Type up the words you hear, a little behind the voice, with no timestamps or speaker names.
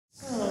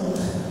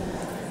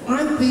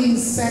Aren't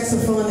these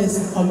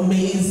saxophonists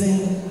amazing?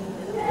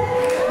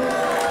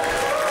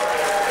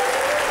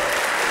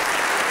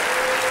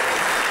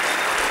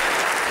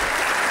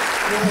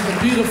 We have the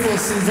beautiful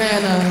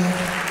Susanne,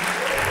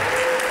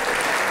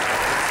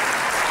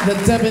 the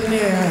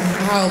debonair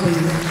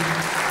Albie,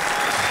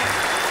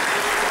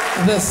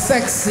 the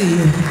sexy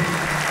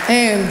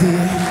Andy.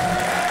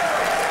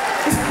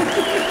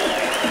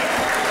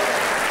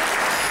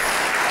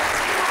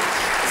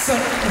 So,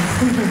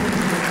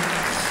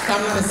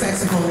 I'm not a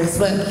saxophonist,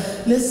 but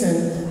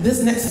listen,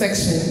 this next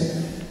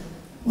section,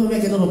 we'll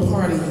make a little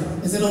party.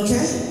 Is it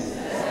okay?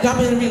 Y'all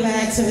been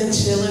relaxing and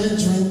chilling and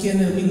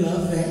drinking, and we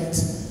love that.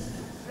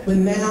 But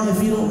now,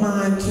 if you don't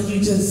mind, can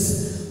you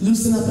just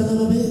loosen up a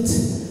little bit?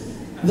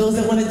 Those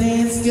that want to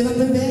dance, get up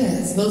and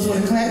dance. Those who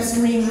want to clap,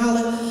 scream,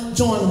 holler,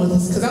 join with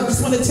us. Because I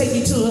just want to take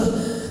you to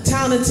a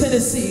town in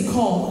Tennessee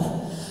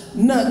called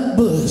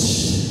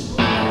Nutbush.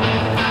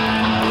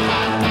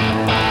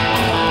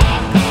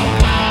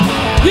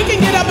 You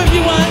can get up if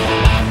you want.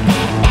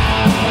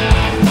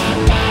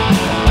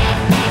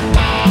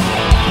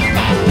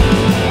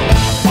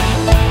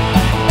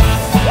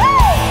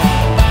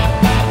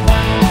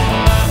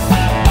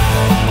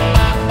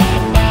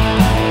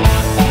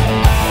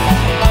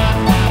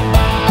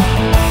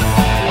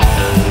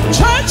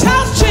 Church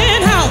house,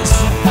 gin house,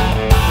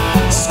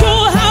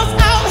 schoolhouse,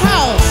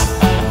 outhouse,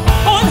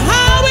 on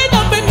highway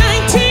number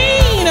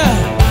 19.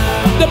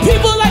 The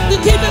people like to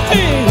keep it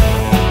clean.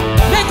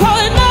 They call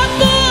it Nutbush.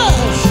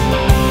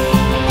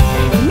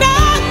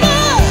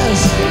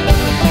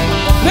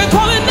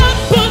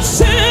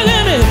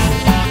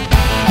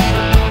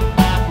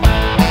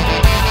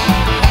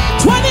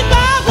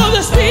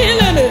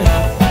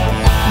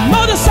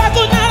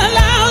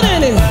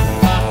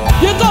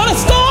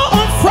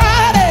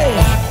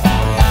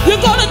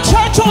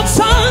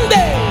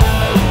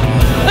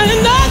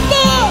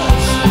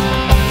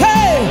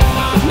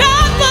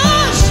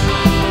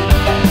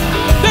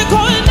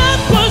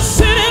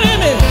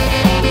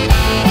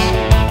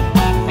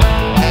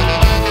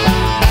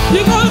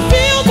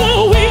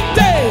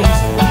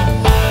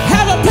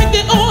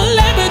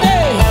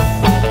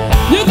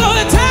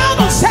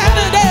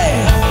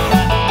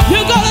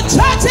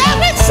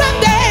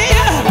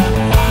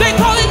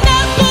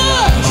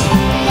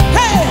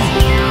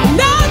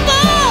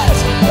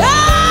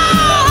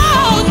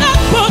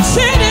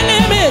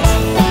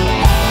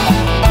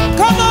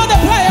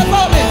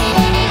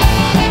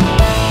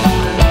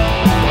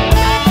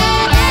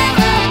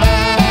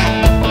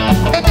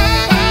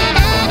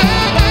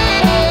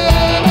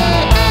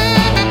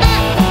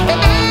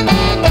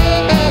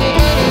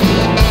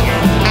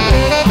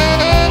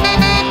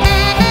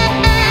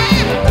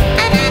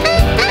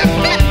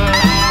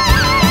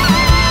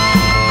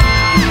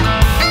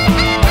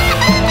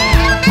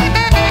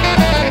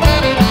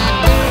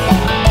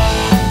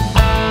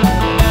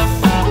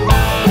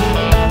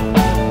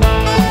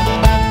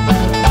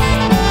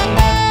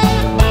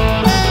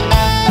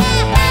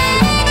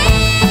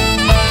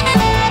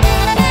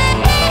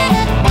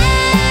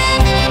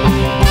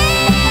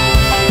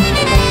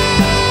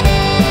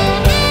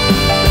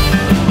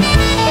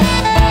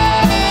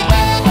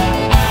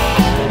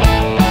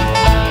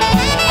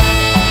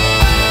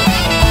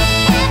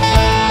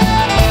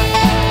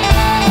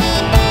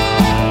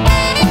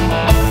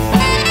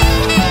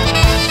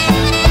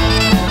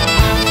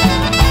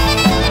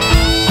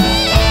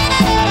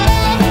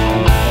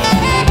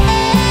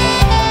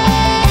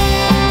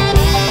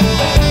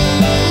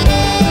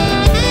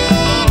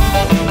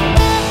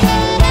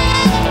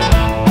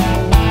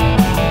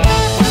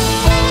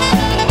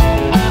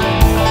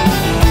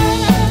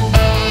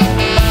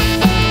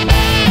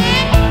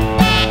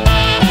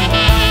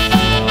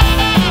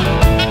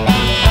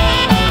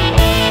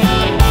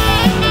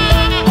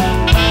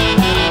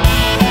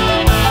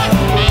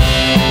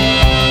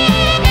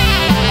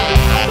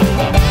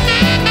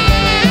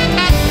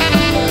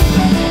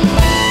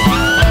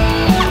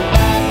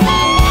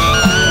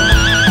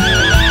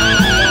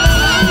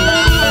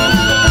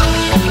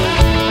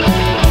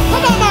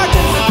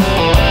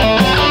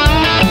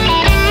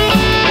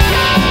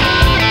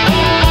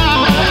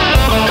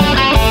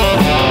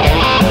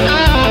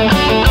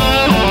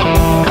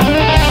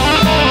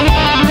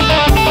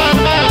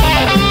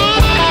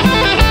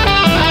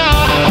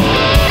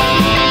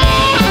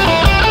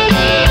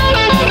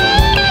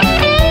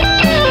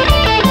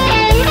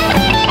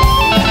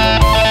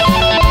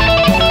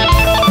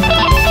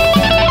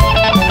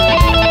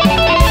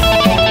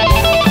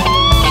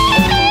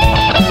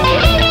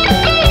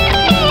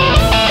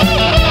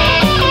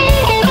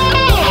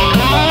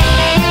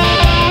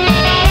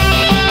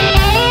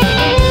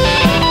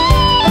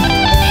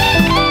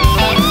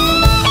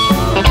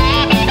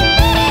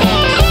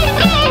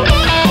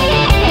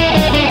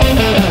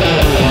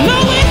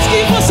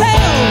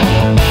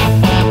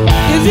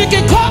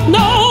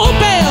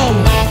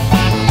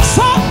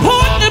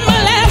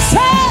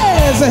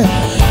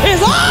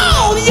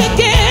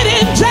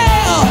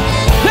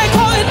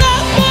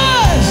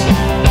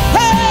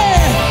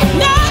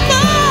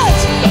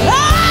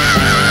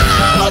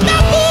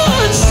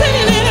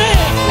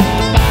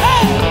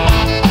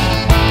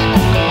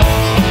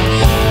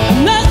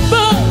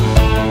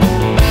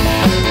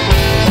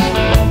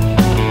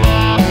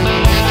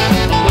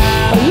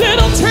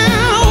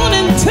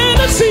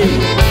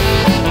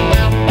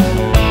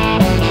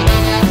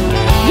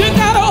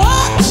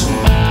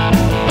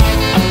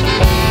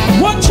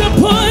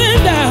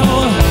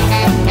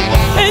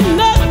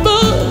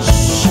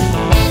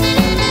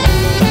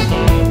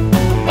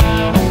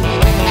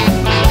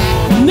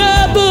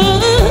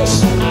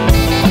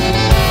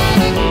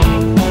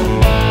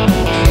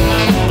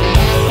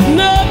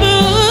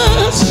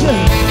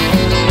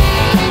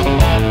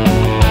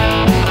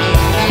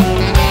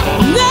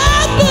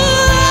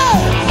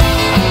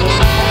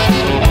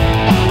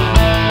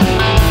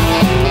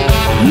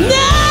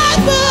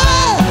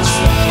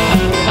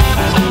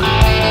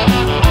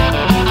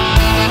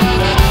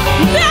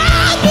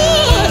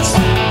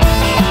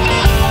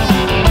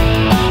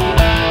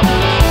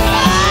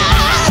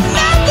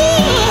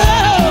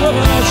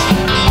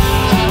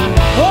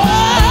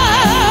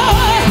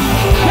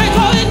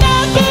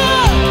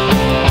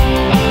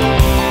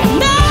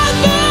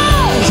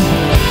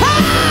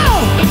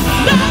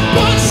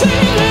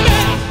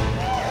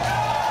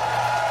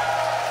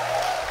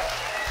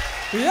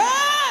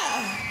 Yeah!